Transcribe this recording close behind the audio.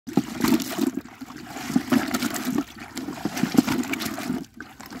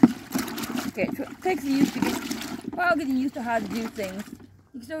takes you used to while getting used to how to do things.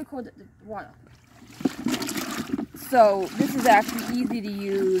 You can still record the water. So this is actually easy to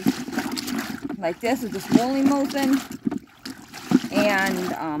use like this with the swirling motion.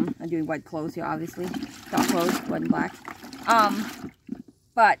 And I'm doing white clothes here, obviously. Dark clothes, white and black.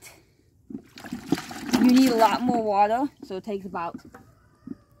 But you need a lot more water, so it takes about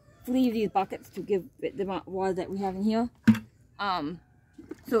 3 of these buckets to give it the amount of water that we have in here.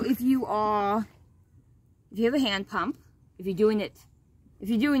 So if you have a hand pump, if you're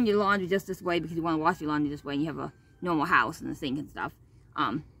doing your laundry just this way because you want to wash your laundry this way and you have a normal house and a sink and stuff,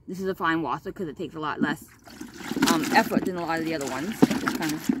 this is a fine washer because it takes a lot less effort than a lot of the other ones. Just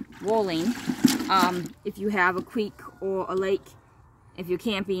kind of rolling. If you have a creek or a lake, if you're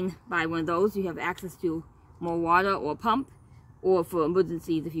camping by one of those, you have access to more water or a pump, or for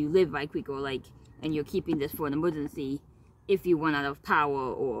emergencies if you live by a creek or a lake and you're keeping this for an emergency if you run out of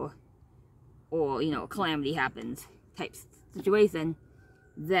power or you know, a calamity happens type situation,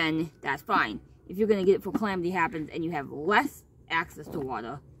 then that's fine. If you're going to get it for calamity happens and you have less access to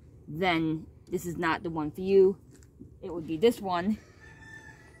water, then this is not the one for you. It would be this one,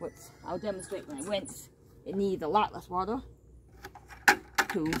 which I'll demonstrate when I rinse. It needs a lot less water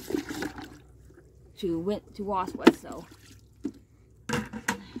to wash with, so.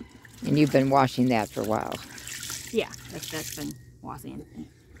 And you've been washing that for a while. Yeah, that's been washing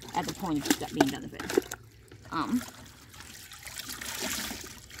at the point of that being done with it.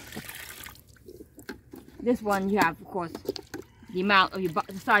 This one you have, of course, the amount of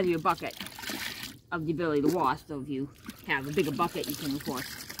the size of your bucket of the ability to wash. So if you have a bigger bucket, you can of course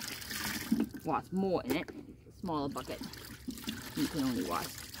wash more in it. A smaller bucket, you can only wash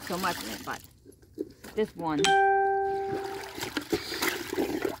so much in it. But this one, put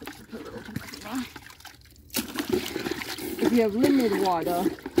a little too much in there. If you have limited water,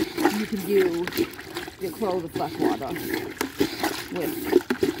 you can do your clothes with less water with.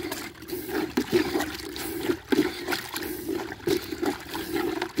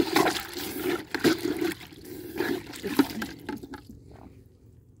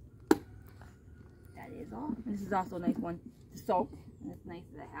 This is also a nice one to soak, and it's nice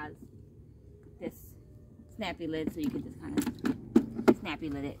that it has this snappy lid, so you can just kind of snappy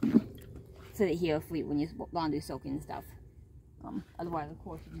lid it, set it here for when your laundry is soaking and stuff. Otherwise, of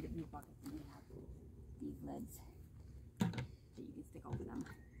course, you can get these buckets and you have these lids that you can stick over them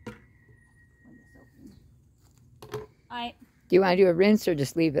when they're soaking. Alright. Do you want to do a rinse or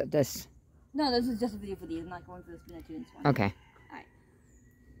just leave it this? No, this is just a video for these. I'm not going for the spinach one. Okay.